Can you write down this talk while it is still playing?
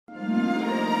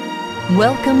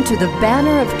Welcome to the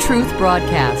Banner of Truth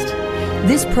broadcast.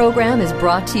 This program is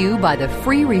brought to you by the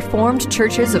Free Reformed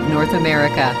Churches of North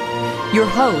America. Your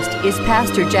host is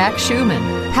Pastor Jack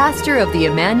Schumann, pastor of the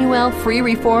Emmanuel Free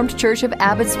Reformed Church of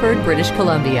Abbotsford, British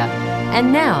Columbia.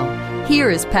 And now, here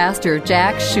is Pastor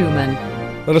Jack Schumann.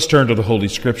 Let us turn to the Holy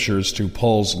Scriptures, to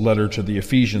Paul's letter to the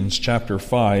Ephesians, chapter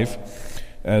 5,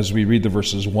 as we read the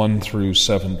verses 1 through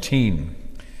 17.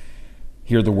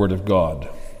 Hear the word of God.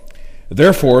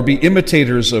 Therefore, be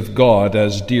imitators of God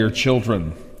as dear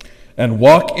children, and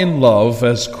walk in love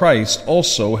as Christ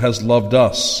also has loved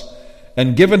us,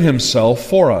 and given himself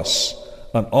for us,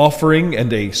 an offering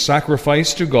and a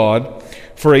sacrifice to God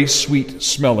for a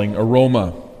sweet-smelling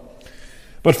aroma.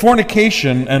 But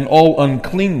fornication and all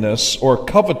uncleanness or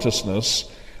covetousness,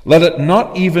 let it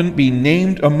not even be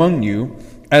named among you,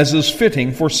 as is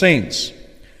fitting for saints.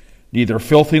 Neither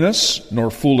filthiness,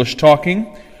 nor foolish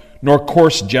talking, nor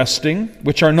coarse jesting,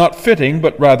 which are not fitting,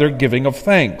 but rather giving of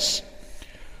thanks.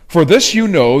 For this you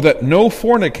know, that no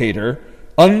fornicator,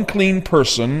 unclean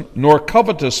person, nor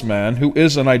covetous man who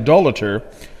is an idolater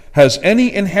has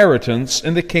any inheritance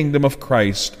in the kingdom of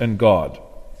Christ and God.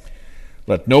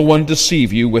 Let no one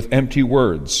deceive you with empty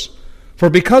words,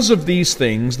 for because of these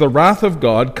things the wrath of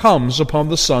God comes upon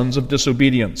the sons of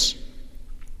disobedience.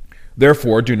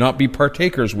 Therefore do not be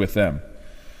partakers with them.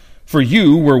 For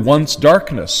you were once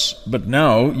darkness, but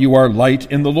now you are light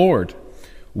in the Lord.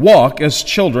 Walk as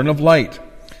children of light.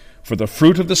 For the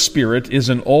fruit of the Spirit is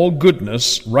in all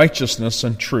goodness, righteousness,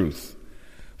 and truth,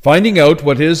 finding out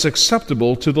what is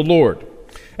acceptable to the Lord,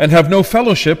 and have no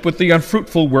fellowship with the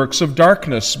unfruitful works of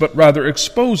darkness, but rather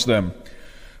expose them.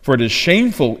 For it is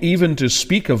shameful even to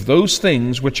speak of those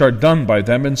things which are done by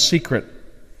them in secret.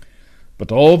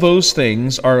 But all those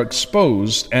things are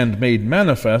exposed and made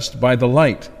manifest by the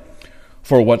light.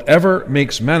 For whatever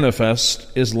makes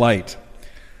manifest is light.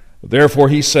 Therefore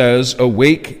he says,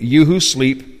 Awake, you who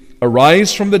sleep,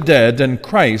 arise from the dead, and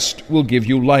Christ will give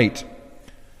you light.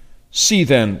 See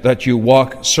then that you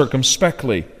walk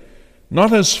circumspectly,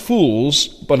 not as fools,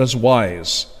 but as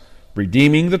wise,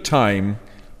 redeeming the time,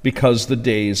 because the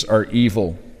days are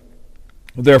evil.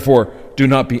 Therefore do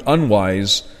not be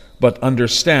unwise, but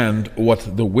understand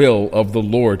what the will of the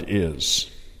Lord is.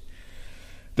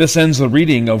 This ends the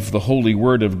reading of the Holy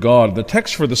Word of God. The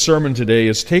text for the sermon today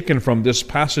is taken from this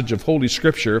passage of Holy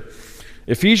Scripture,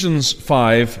 Ephesians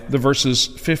 5, the verses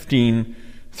 15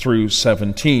 through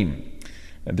 17.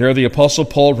 And there the Apostle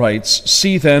Paul writes,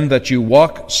 See then that you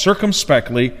walk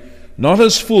circumspectly, not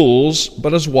as fools,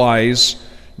 but as wise,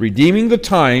 redeeming the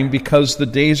time, because the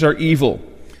days are evil.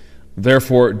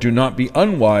 Therefore do not be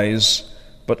unwise,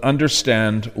 but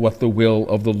understand what the will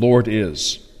of the Lord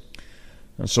is.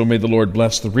 And so may the Lord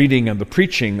bless the reading and the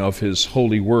preaching of His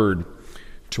holy word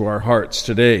to our hearts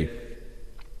today.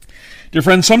 Dear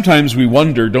friends, sometimes we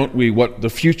wonder, don't we, what the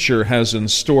future has in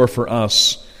store for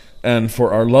us and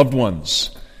for our loved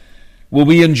ones. Will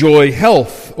we enjoy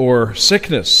health or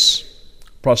sickness,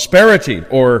 prosperity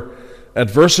or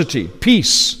adversity,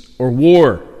 peace or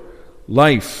war,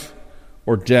 life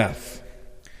or death?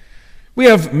 We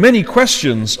have many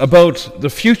questions about the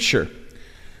future.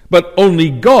 But only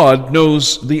God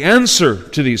knows the answer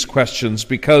to these questions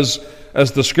because,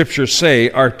 as the Scriptures say,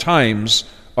 our times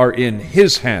are in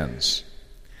His hands.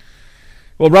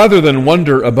 Well, rather than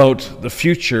wonder about the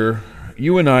future,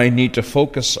 you and I need to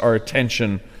focus our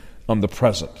attention on the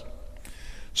present.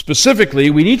 Specifically,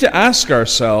 we need to ask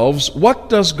ourselves, what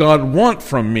does God want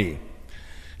from me?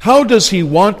 How does He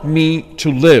want me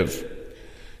to live?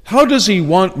 How does He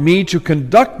want me to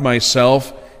conduct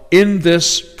myself in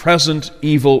this present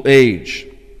evil age?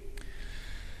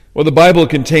 Well, the Bible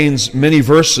contains many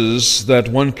verses that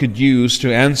one could use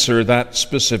to answer that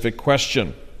specific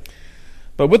question.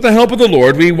 But with the help of the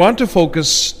Lord, we want to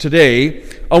focus today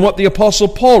on what the Apostle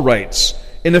Paul writes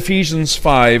in Ephesians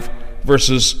 5,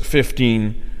 verses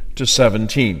 15 to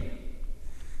 17.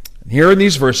 And here in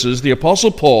these verses, the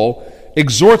Apostle Paul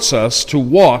exhorts us to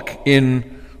walk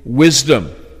in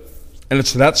wisdom. And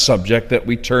it's to that subject that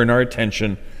we turn our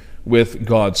attention with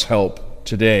God's help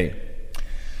today.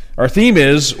 Our theme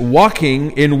is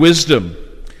walking in wisdom.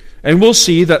 And we'll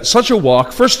see that such a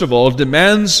walk, first of all,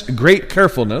 demands great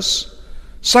carefulness.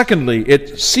 Secondly,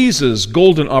 it seizes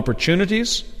golden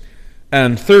opportunities.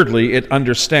 And thirdly, it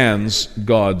understands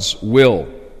God's will.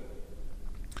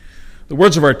 The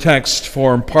words of our text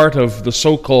form part of the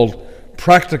so-called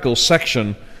practical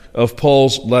section of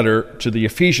Paul's letter to the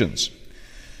Ephesians.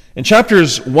 In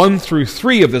chapters 1 through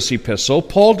 3 of this epistle,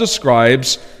 Paul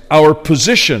describes our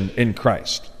position in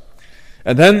Christ.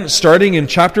 And then, starting in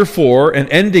chapter 4 and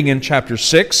ending in chapter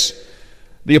 6,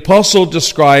 the apostle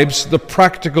describes the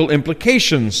practical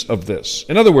implications of this.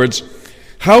 In other words,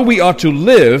 how we ought to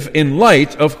live in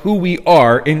light of who we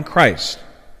are in Christ.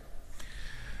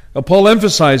 Now, Paul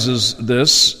emphasizes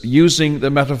this using the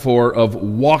metaphor of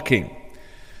walking.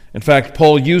 In fact,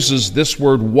 Paul uses this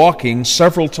word walking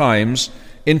several times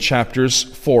in chapters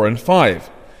 4 and 5.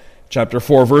 Chapter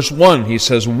 4, verse 1, he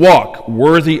says, "Walk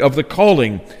worthy of the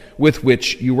calling with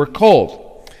which you were called."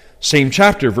 Same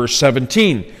chapter, verse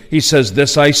 17, he says,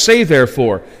 "This I say,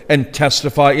 therefore, and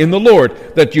testify in the Lord,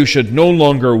 that you should no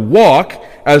longer walk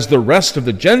as the rest of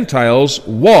the Gentiles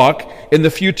walk in the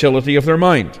futility of their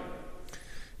mind."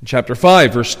 In chapter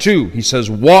 5, verse 2, he says,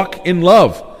 "Walk in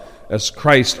love, as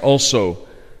Christ also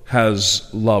has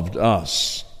loved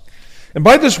us." And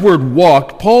by this word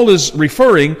walk, Paul is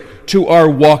referring to our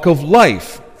walk of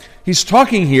life. He's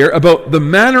talking here about the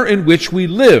manner in which we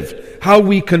live, how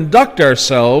we conduct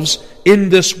ourselves in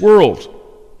this world.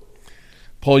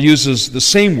 Paul uses the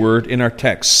same word in our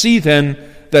text. "See then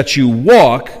that you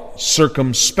walk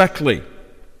circumspectly."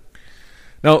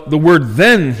 Now, the word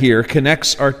 "then" here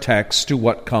connects our text to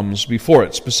what comes before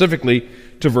it, specifically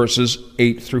to verses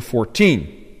 8 through 14.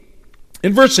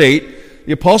 In verse 8,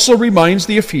 the apostle reminds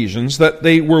the Ephesians that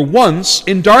they were once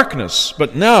in darkness,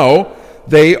 but now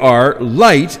they are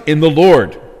light in the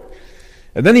Lord.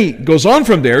 And then he goes on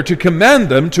from there to command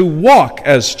them to walk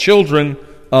as children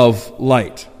of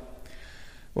light.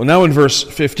 Well, now in verse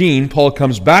 15, Paul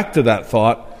comes back to that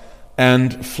thought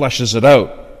and fleshes it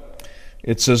out.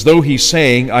 It's as though he's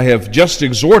saying, "I have just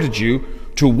exhorted you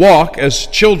to walk as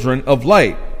children of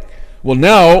light. Well,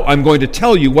 now I'm going to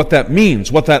tell you what that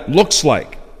means, what that looks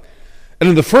like." And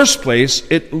in the first place,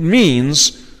 it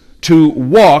means to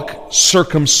walk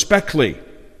circumspectly.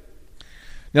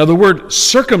 Now, the word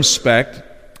circumspect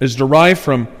is derived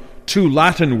from two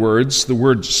Latin words, the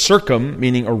word circum,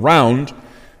 meaning around,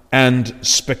 and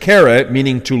specere,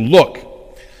 meaning to look.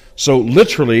 So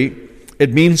literally,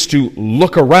 it means to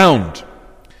look around.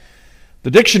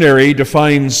 The dictionary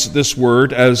defines this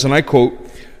word as, and I quote,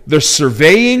 "the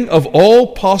surveying of all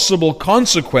possible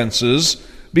consequences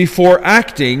before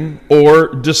acting or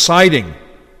deciding."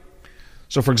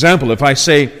 So, for example, if I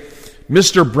say,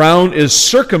 Mr. Brown is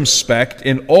circumspect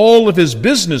in all of his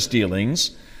business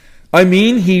dealings, I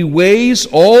mean he weighs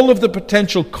all of the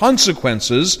potential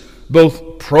consequences,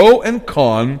 both pro and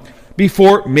con,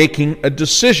 before making a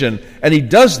decision. And he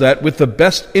does that with the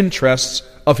best interests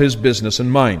of his business in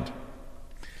mind.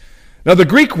 Now, the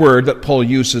Greek word that Paul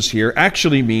uses here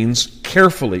actually means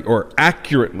carefully or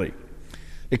accurately.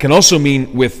 It can also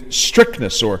mean with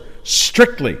strictness or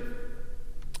strictly.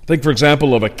 Think, for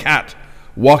example, of a cat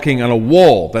walking on a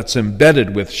wall that's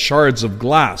embedded with shards of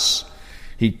glass.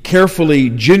 He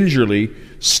carefully, gingerly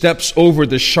steps over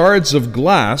the shards of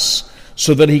glass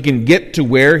so that he can get to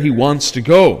where he wants to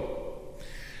go.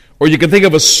 Or you can think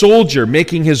of a soldier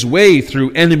making his way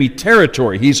through enemy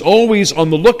territory. He's always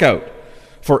on the lookout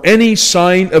for any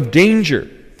sign of danger.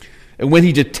 And when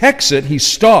he detects it, he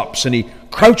stops and he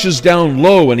crouches down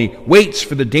low and he waits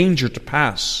for the danger to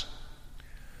pass.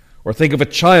 Or think of a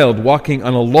child walking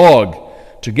on a log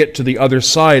to get to the other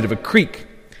side of a creek.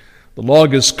 The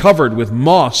log is covered with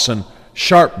moss and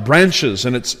sharp branches,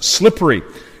 and it's slippery.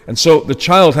 And so the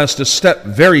child has to step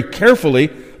very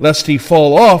carefully lest he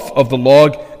fall off of the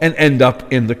log and end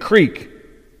up in the creek.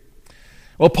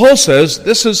 Well, Paul says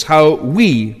this is how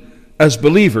we, as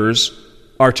believers,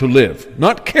 are to live.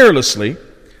 Not carelessly,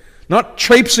 not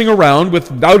traipsing around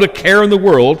without a care in the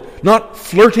world, not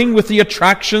flirting with the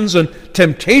attractions and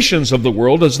temptations of the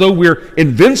world as though we're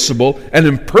invincible and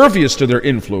impervious to their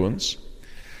influence,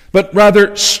 but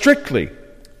rather strictly,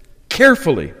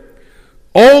 carefully,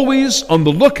 always on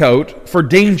the lookout for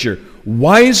danger,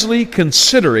 wisely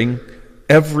considering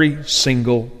every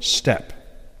single step.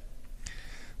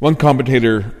 One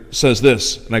commentator says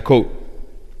this, and I quote,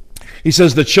 he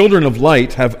says, "The children of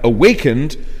light have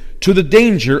awakened to the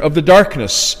danger of the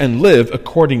darkness and live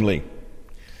accordingly.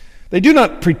 They do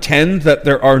not pretend that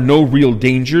there are no real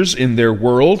dangers in their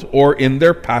world or in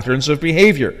their patterns of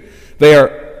behavior. They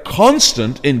are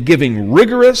constant in giving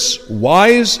rigorous,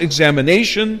 wise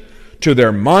examination to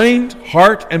their mind,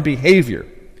 heart, and behavior,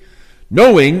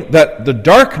 knowing that the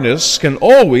darkness can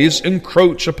always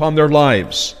encroach upon their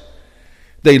lives.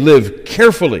 They live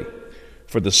carefully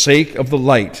for the sake of the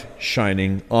light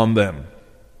shining on them."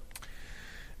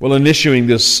 Well, in issuing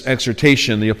this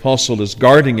exhortation, the apostle is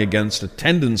guarding against a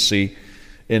tendency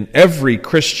in every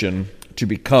Christian to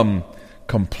become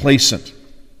complacent.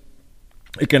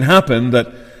 It can happen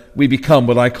that we become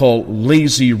what I call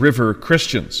lazy river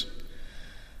Christians.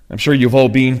 I'm sure you've all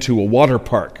been to a water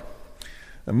park.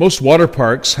 And most water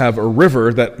parks have a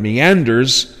river that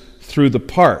meanders through the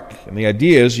park. And the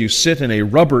idea is you sit in a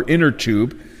rubber inner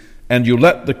tube and you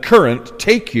let the current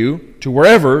take you to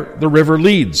wherever the river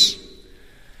leads.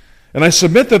 And I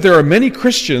submit that there are many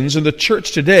Christians in the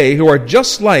church today who are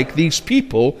just like these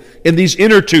people in these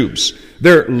inner tubes.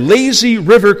 They're lazy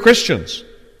river Christians.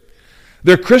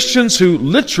 They're Christians who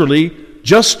literally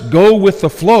just go with the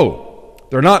flow.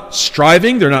 They're not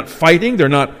striving, they're not fighting, they're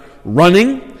not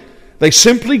running. They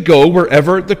simply go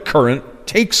wherever the current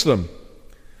takes them.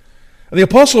 And the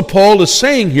Apostle Paul is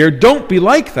saying here, don't be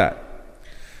like that,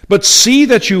 but see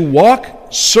that you walk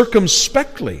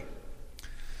circumspectly.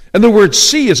 And the word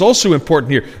see is also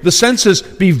important here. The sense is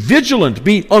be vigilant,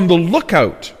 be on the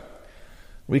lookout.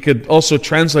 We could also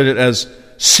translate it as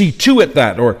see to it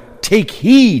that, or take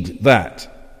heed that.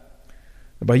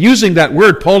 And by using that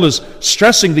word, Paul is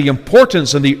stressing the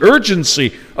importance and the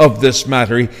urgency of this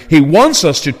matter. He wants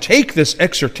us to take this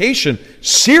exhortation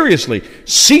seriously.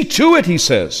 See to it, he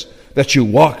says, that you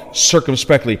walk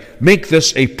circumspectly. Make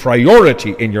this a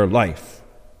priority in your life.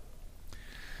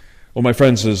 Well, my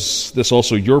friends, is this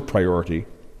also your priority?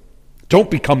 Don't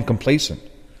become complacent.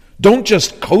 Don't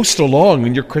just coast along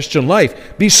in your Christian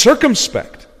life. Be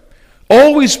circumspect.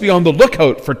 Always be on the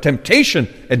lookout for temptation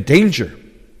and danger.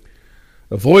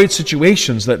 Avoid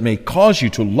situations that may cause you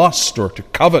to lust or to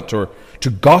covet or to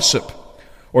gossip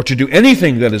or to do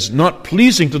anything that is not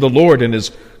pleasing to the Lord and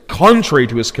is contrary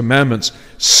to His commandments.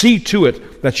 See to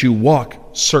it that you walk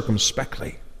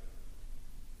circumspectly.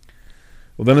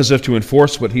 Well, then, as if to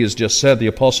enforce what he has just said, the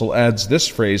apostle adds this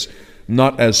phrase,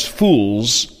 not as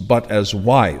fools, but as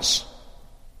wise.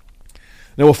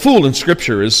 Now, a fool in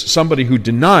Scripture is somebody who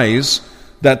denies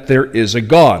that there is a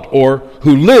God, or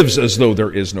who lives as though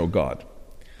there is no God.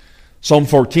 Psalm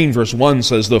 14, verse 1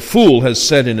 says, the fool has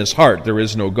said in his heart, there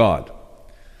is no God.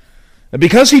 And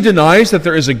because he denies that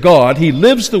there is a God, he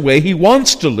lives the way he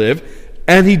wants to live,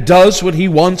 and he does what he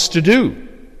wants to do.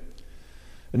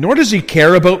 Nor does he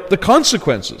care about the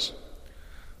consequences.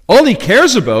 All he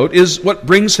cares about is what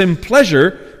brings him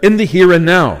pleasure in the here and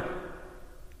now.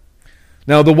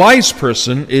 Now, the wise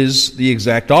person is the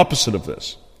exact opposite of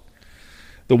this.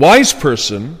 The wise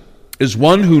person is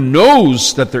one who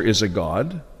knows that there is a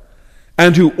God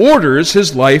and who orders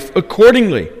his life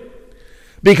accordingly,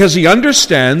 because he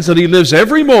understands that he lives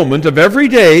every moment of every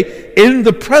day in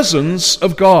the presence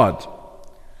of God.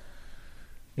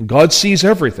 And God sees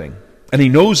everything. And he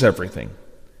knows everything.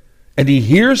 And he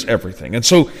hears everything. And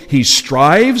so he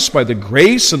strives by the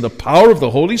grace and the power of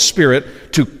the Holy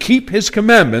Spirit to keep his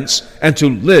commandments and to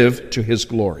live to his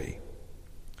glory.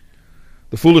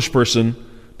 The foolish person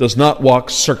does not walk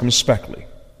circumspectly,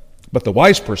 but the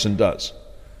wise person does.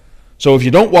 So if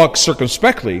you don't walk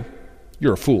circumspectly,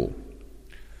 you're a fool.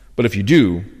 But if you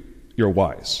do, you're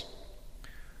wise.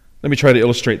 Let me try to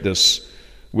illustrate this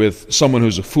with someone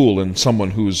who's a fool and someone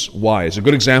who's wise. A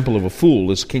good example of a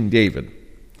fool is King David.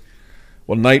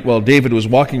 One night while David was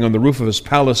walking on the roof of his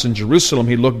palace in Jerusalem,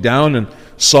 he looked down and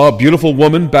saw a beautiful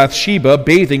woman, Bathsheba,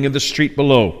 bathing in the street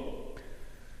below.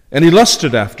 And he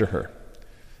lusted after her.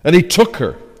 And he took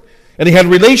her. And he had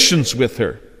relations with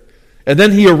her. And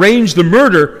then he arranged the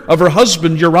murder of her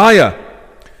husband Uriah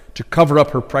to cover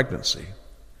up her pregnancy.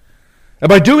 And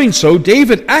by doing so,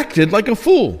 David acted like a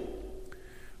fool.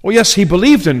 Well, yes, he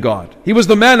believed in God. He was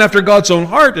the man after God's own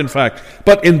heart, in fact.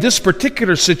 But in this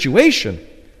particular situation,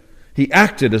 he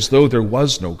acted as though there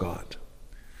was no God.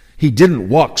 He didn't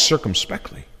walk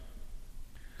circumspectly.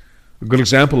 A good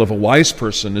example of a wise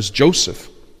person is Joseph.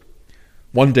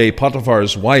 One day,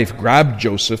 Potiphar's wife grabbed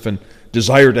Joseph and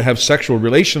desired to have sexual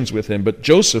relations with him, but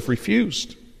Joseph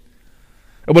refused.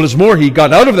 And what is more, he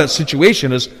got out of that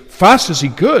situation as fast as he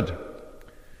could.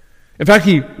 In fact,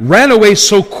 he ran away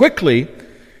so quickly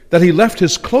that he left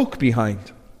his cloak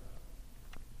behind.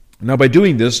 Now, by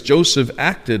doing this, Joseph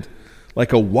acted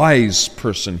like a wise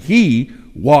person. He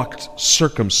walked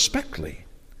circumspectly.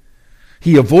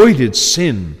 He avoided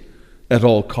sin at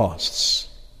all costs.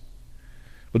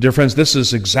 Well, dear friends, this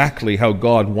is exactly how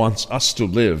God wants us to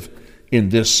live in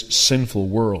this sinful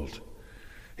world.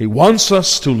 He wants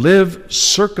us to live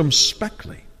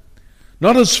circumspectly,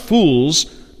 not as fools,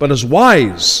 but as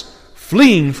wise,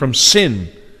 fleeing from sin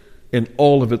in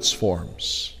all of its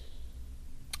forms.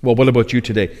 Well, what about you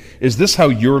today? Is this how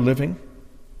you're living?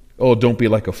 Oh, don't be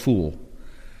like a fool.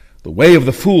 The way of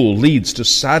the fool leads to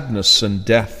sadness and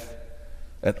death,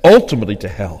 and ultimately to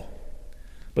hell.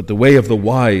 But the way of the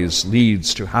wise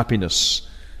leads to happiness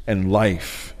and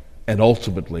life, and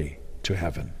ultimately to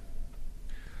heaven.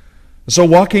 So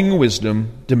walking in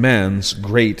wisdom demands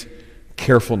great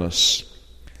carefulness.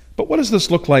 But what does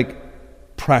this look like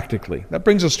practically. That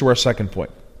brings us to our second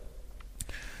point.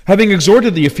 Having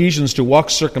exhorted the Ephesians to walk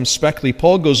circumspectly,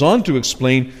 Paul goes on to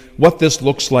explain what this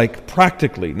looks like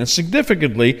practically. And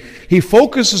significantly, he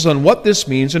focuses on what this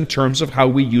means in terms of how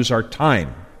we use our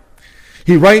time.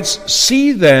 He writes,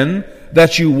 "See then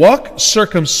that you walk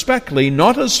circumspectly,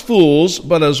 not as fools,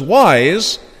 but as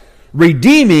wise,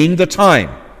 redeeming the time."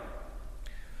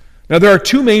 Now, there are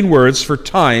two main words for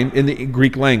time in the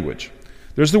Greek language.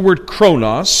 There's the word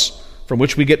chronos, from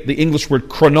which we get the English word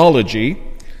chronology,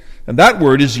 and that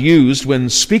word is used when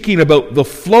speaking about the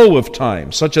flow of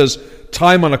time, such as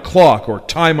time on a clock or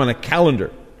time on a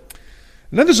calendar.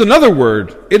 And then there's another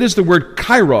word. It is the word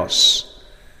kairos,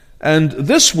 and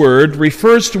this word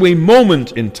refers to a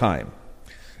moment in time,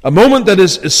 a moment that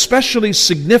is especially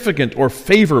significant or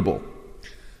favorable.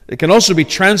 It can also be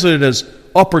translated as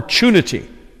opportunity.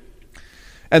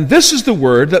 And this is the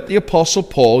word that the Apostle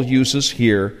Paul uses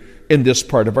here in this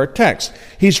part of our text.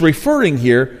 He's referring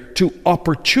here to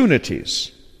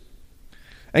opportunities.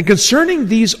 And concerning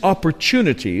these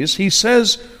opportunities, he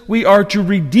says we are to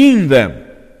redeem them.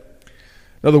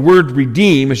 Now, the word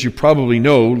redeem, as you probably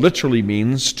know, literally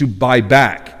means to buy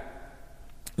back.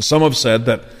 Some have said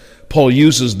that Paul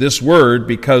uses this word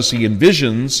because he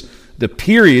envisions the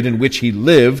period in which he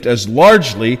lived as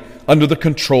largely under the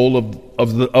control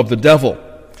of the devil.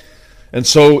 And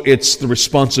so it's the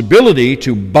responsibility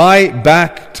to buy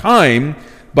back time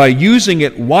by using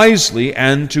it wisely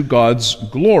and to God's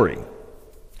glory.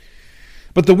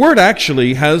 But the word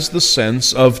actually has the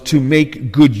sense of to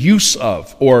make good use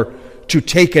of, or to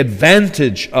take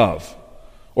advantage of,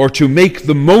 or to make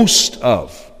the most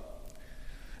of.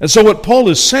 And so what Paul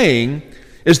is saying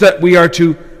is that we are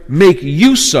to make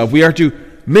use of, we are to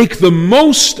make the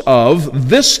most of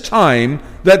this time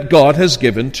that God has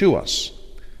given to us.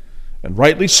 And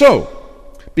rightly so,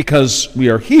 because we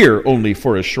are here only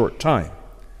for a short time.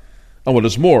 And what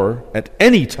is more, at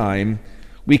any time,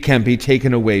 we can be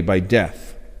taken away by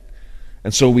death.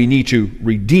 And so we need to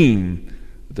redeem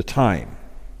the time.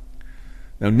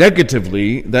 Now,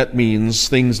 negatively, that means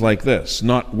things like this: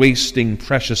 not wasting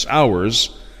precious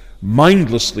hours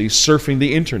mindlessly surfing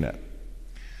the internet,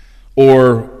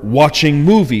 or watching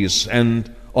movies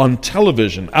and on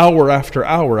television hour after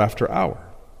hour after hour,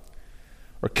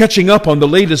 or catching up on the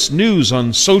latest news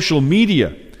on social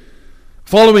media,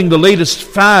 following the latest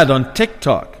fad on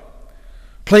TikTok,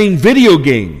 playing video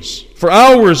games for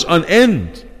hours on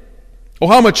end. Oh,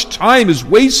 how much time is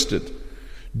wasted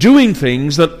doing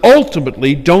things that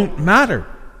ultimately don't matter.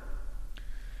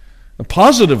 And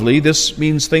positively, this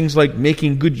means things like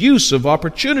making good use of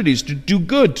opportunities to do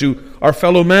good to our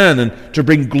fellow man and to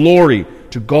bring glory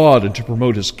to God and to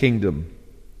promote His kingdom.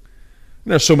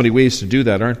 And there are so many ways to do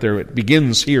that, aren't there? It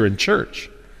begins here in church.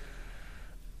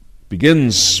 It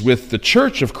begins with the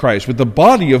church of Christ, with the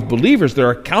body of believers. There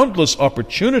are countless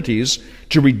opportunities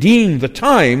to redeem the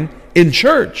time in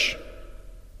church.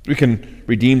 We can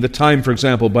redeem the time, for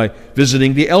example, by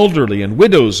visiting the elderly and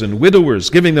widows and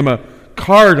widowers, giving them a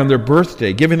card on their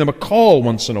birthday, giving them a call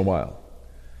once in a while.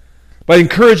 By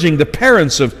encouraging the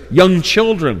parents of young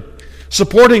children,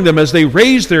 supporting them as they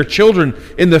raise their children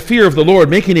in the fear of the Lord,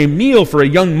 making a meal for a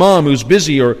young mom who's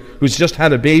busy or who's just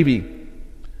had a baby.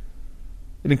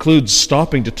 It includes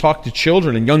stopping to talk to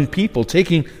children and young people,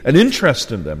 taking an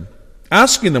interest in them,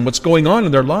 asking them what's going on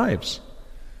in their lives.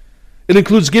 It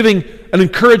includes giving an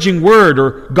encouraging word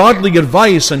or godly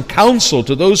advice and counsel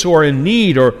to those who are in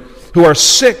need or who are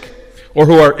sick or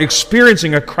who are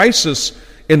experiencing a crisis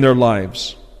in their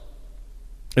lives.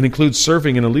 It includes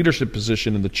serving in a leadership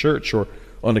position in the church or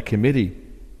on a committee.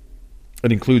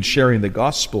 It includes sharing the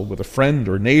gospel with a friend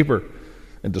or neighbor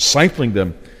and discipling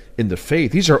them in the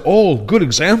faith. These are all good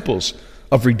examples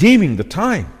of redeeming the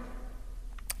time.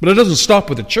 But it doesn't stop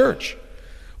with the church.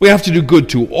 We have to do good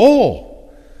to all.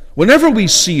 Whenever we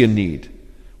see a need,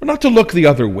 we're not to look the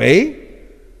other way,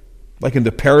 like in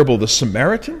the parable of the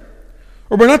Samaritan,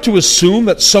 or we're not to assume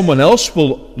that someone else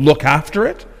will look after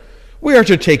it. We are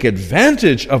to take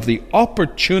advantage of the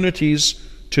opportunities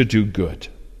to do good.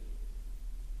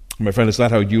 My friend, is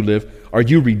that how you live? Are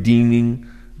you redeeming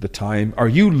the time? Are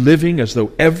you living as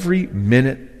though every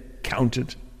minute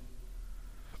counted?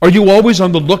 Are you always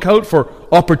on the lookout for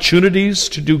opportunities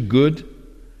to do good?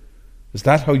 Is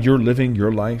that how you're living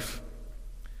your life?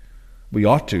 We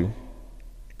ought to,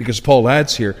 because Paul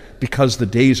adds here, because the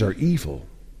days are evil.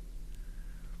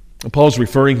 And Paul's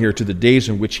referring here to the days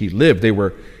in which he lived. They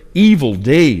were evil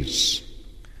days.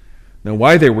 Now,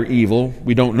 why they were evil,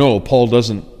 we don't know. Paul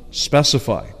doesn't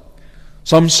specify.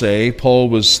 Some say Paul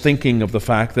was thinking of the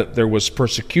fact that there was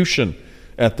persecution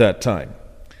at that time.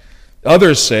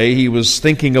 Others say he was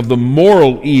thinking of the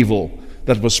moral evil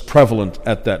that was prevalent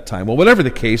at that time. Well, whatever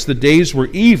the case, the days were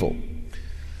evil.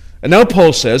 And now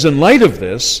Paul says, in light of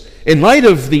this, in light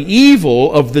of the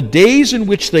evil of the days in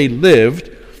which they lived,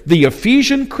 the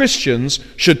Ephesian Christians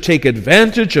should take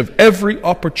advantage of every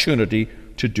opportunity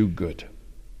to do good.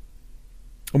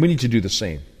 And we need to do the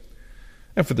same.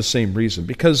 And for the same reason,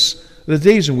 because the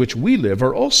days in which we live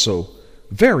are also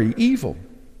very evil.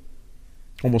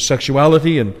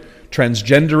 Homosexuality and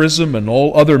transgenderism and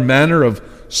all other manner of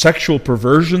sexual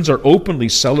perversions are openly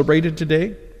celebrated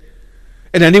today.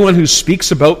 And anyone who speaks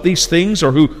about these things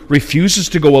or who refuses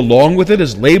to go along with it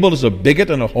is labeled as a bigot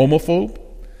and a homophobe,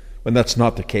 when that's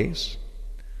not the case.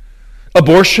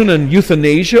 Abortion and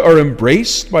euthanasia are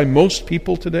embraced by most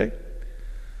people today.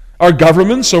 Our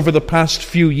governments over the past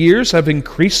few years have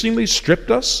increasingly stripped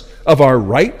us of our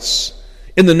rights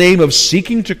in the name of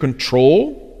seeking to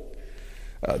control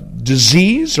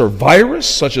disease or virus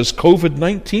such as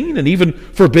COVID-19 and even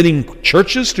forbidding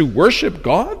churches to worship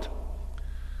God.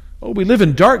 Oh, we live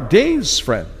in dark days,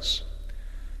 friends.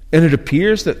 And it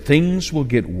appears that things will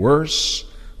get worse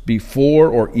before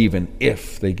or even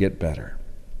if they get better.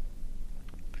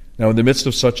 Now, in the midst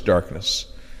of such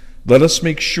darkness, let us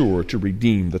make sure to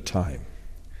redeem the time.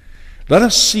 Let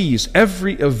us seize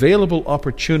every available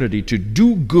opportunity to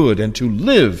do good and to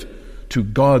live to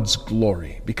God's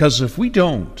glory. Because if we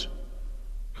don't,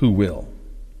 who will?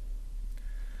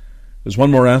 There's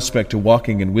one more aspect to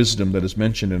walking in wisdom that is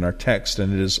mentioned in our text,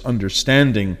 and it is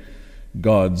understanding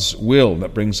God's will.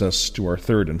 That brings us to our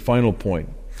third and final point.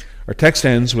 Our text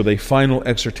ends with a final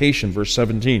exhortation, verse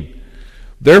 17.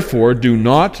 Therefore, do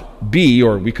not be,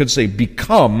 or we could say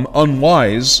become,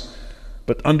 unwise,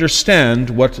 but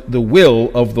understand what the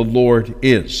will of the Lord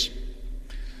is.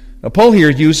 Now, Paul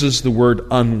here uses the word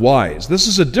unwise. This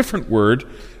is a different word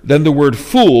than the word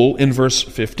fool in verse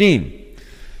 15.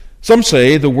 Some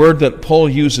say the word that Paul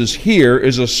uses here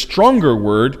is a stronger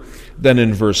word than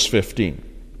in verse 15.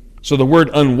 So the word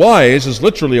unwise is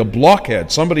literally a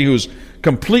blockhead, somebody who's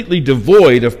completely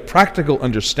devoid of practical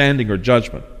understanding or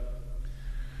judgment.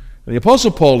 And the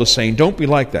Apostle Paul is saying, don't be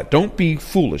like that. Don't be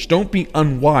foolish. Don't be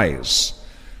unwise.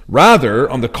 Rather,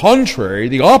 on the contrary,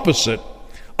 the opposite,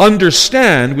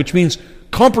 understand, which means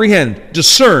comprehend,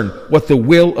 discern what the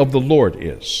will of the Lord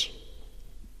is.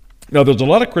 Now, there's a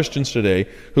lot of Christians today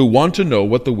who want to know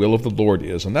what the will of the Lord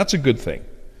is, and that's a good thing.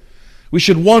 We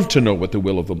should want to know what the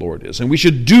will of the Lord is, and we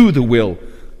should do the will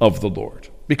of the Lord,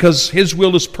 because His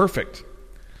will is perfect.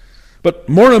 But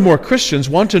more and more Christians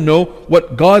want to know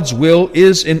what God's will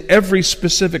is in every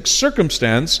specific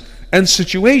circumstance and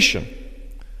situation.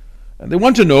 And they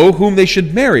want to know whom they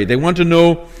should marry. They want to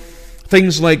know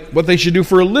things like what they should do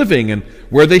for a living and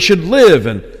where they should live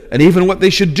and even what they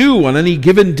should do on any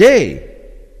given day.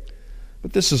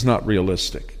 But this is not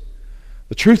realistic.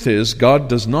 The truth is, God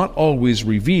does not always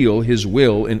reveal His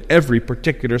will in every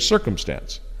particular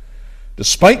circumstance,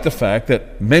 despite the fact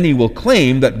that many will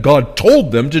claim that God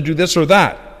told them to do this or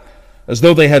that, as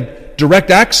though they had direct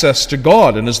access to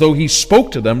God and as though He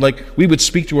spoke to them like we would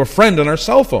speak to a friend on our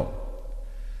cell phone.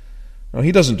 No,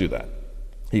 He doesn't do that.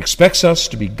 He expects us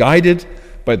to be guided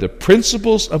by the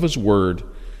principles of His Word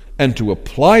and to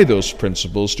apply those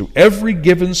principles to every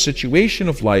given situation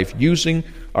of life using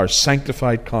our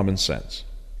sanctified common sense.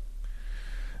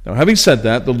 Now, having said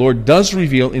that, the Lord does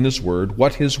reveal in His Word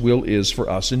what His will is for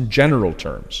us in general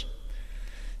terms.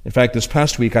 In fact, this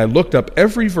past week I looked up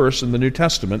every verse in the New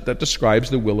Testament that describes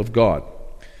the will of God.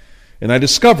 And I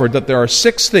discovered that there are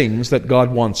 6 things that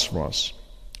God wants from us.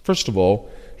 First of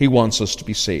all, He wants us to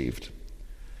be saved.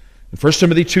 In 1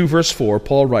 Timothy 2, verse 4,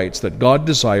 Paul writes that God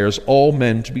desires all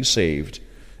men to be saved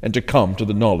and to come to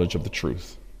the knowledge of the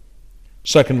truth.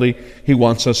 Secondly, He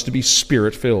wants us to be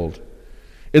Spirit-filled.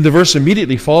 In the verse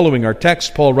immediately following our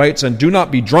text, Paul writes, "And do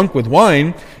not be drunk with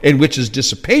wine, in which is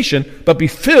dissipation, but be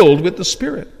filled with the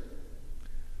Spirit."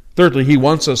 Thirdly, He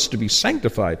wants us to be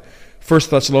sanctified. 1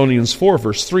 Thessalonians 4,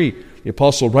 verse 3, the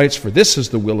apostle writes, "For this is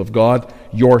the will of God,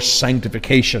 your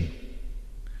sanctification."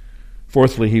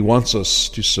 Fourthly, He wants us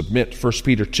to submit. 1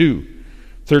 Peter 2,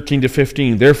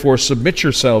 13-15, "Therefore submit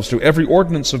yourselves to every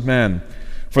ordinance of man,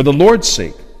 for the Lord's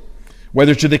sake,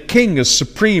 whether to the king as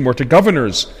supreme or to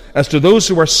governors, as to those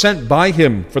who are sent by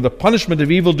him, for the punishment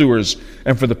of evildoers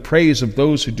and for the praise of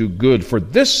those who do good. For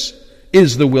this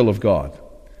is the will of God,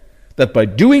 that by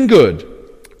doing good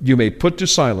you may put to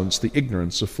silence the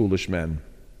ignorance of foolish men."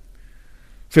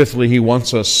 Fifthly, He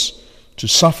wants us to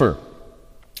suffer.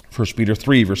 1 Peter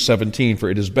 3, verse 17, "For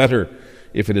it is better,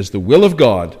 if it is the will of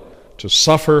God, to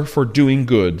suffer for doing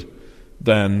good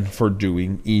than for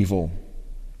doing evil."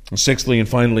 And sixthly and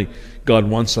finally, God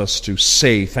wants us to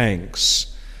say thanks.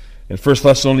 In 1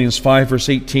 Thessalonians 5, verse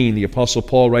 18, the Apostle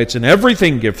Paul writes, "In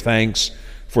everything give thanks,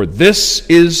 for this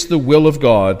is the will of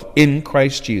God in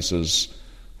Christ Jesus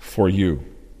for you."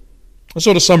 And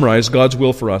so to summarize, God's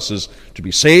will for us is to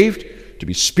be saved, to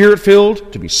be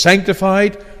Spirit-filled, to be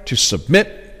sanctified, to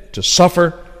submit, to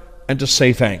suffer, and to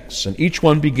say thanks. And each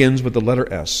one begins with the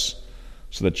letter S,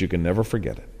 so that you can never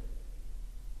forget it.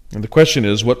 And the question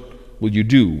is, what will you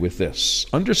do with this?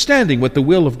 Understanding what the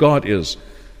will of God is,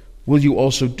 will you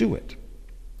also do it?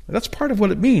 And that's part of what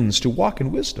it means to walk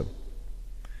in wisdom.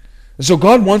 And so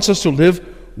God wants us to live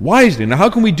wisely. Now,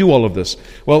 how can we do all of this?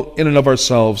 Well, in and of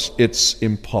ourselves, it's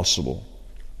impossible.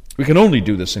 We can only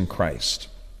do this in Christ.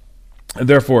 And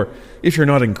therefore, if you're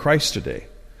not in Christ today,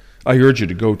 I urge you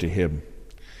to go to Him.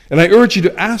 And I urge you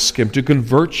to ask Him to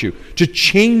convert you, to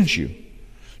change you,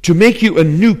 to make you a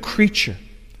new creature,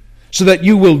 so that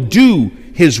you will do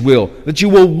His will, that you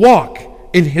will walk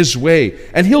in His way.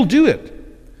 And He'll do it,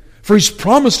 for He's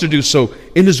promised to do so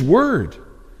in His Word.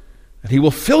 And He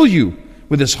will fill you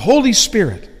with His Holy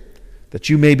Spirit, that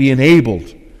you may be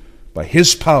enabled by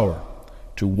His power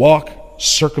to walk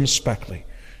circumspectly,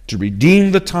 to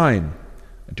redeem the time,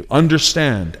 and to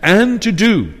understand and to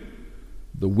do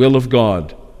the will of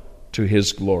God to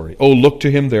His glory. Oh, look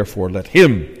to Him, therefore. Let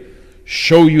Him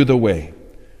show you the way.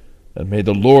 And may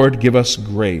the Lord give us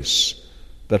grace,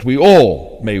 that we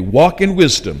all may walk in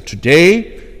wisdom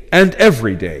today and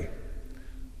every day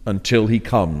until He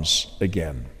comes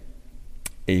again.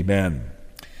 Amen.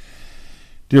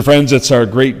 Dear friends, it's our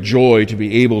great joy to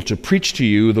be able to preach to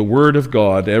you the Word of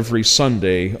God every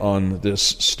Sunday on this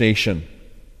station.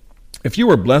 If you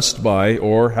are blessed by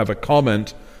or have a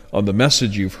comment on the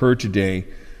message you've heard today,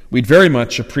 we'd very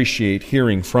much appreciate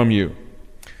hearing from you.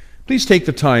 Please take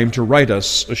the time to write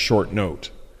us a short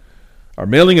note. Our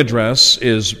mailing address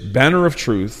is Banner of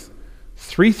Truth,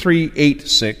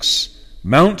 3386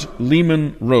 Mount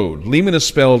Lehman Road. Lehman is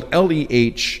spelled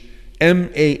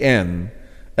Lehman,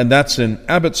 and that's in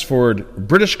Abbotsford,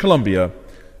 British Columbia,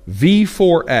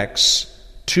 V4X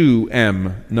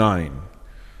 2M9.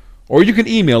 Or you can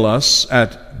email us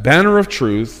at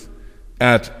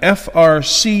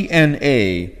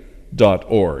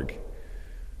banneroftruth@frcna.org.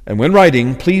 And when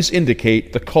writing, please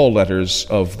indicate the call letters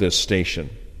of this station.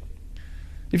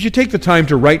 If you take the time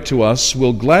to write to us,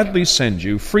 we'll gladly send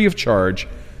you, free of charge,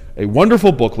 a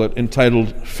wonderful booklet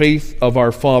entitled Faith of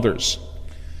Our Fathers.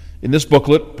 In this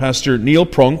booklet, Pastor Neil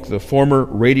Prunk, the former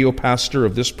radio pastor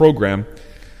of this program,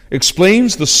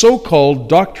 explains the so-called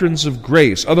doctrines of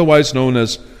grace, otherwise known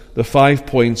as the 5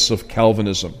 points of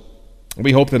Calvinism.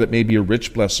 We hope that it may be a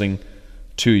rich blessing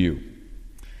to you.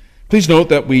 Please note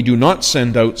that we do not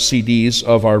send out CDs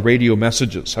of our radio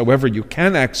messages. However, you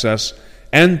can access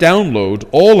and download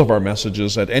all of our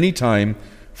messages at any time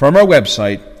from our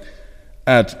website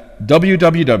at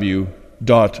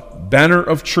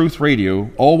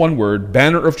www.banneroftruthradio, all one word,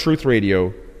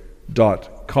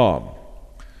 banneroftruthradio.com.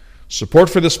 Support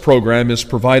for this program is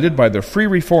provided by the Free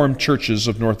Reformed Churches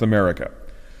of North America.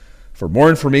 For more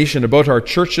information about our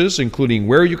churches, including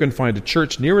where you can find a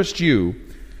church nearest you,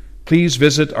 please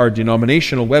visit our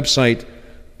denominational website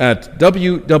at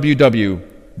www.frcna.org.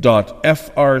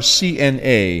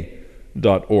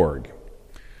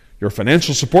 Your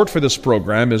financial support for this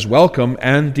program is welcome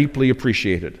and deeply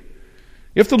appreciated.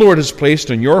 If the Lord has placed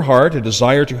in your heart a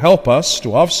desire to help us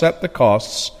to offset the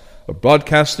costs of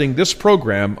broadcasting this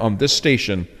program on this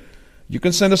station, you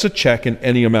can send us a check in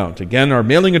any amount. Again, our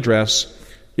mailing address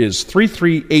is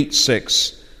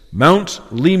 3386 Mount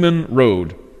Lehman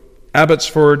Road,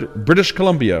 Abbotsford, British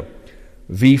Columbia,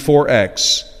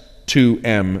 V4X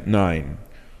 2M9.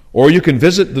 Or you can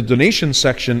visit the donation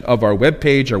section of our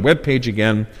webpage. Our webpage,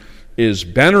 again, is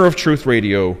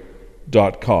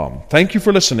banneroftruthradio.com. Thank you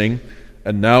for listening,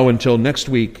 and now until next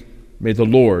week, may the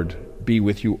Lord be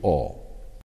with you all.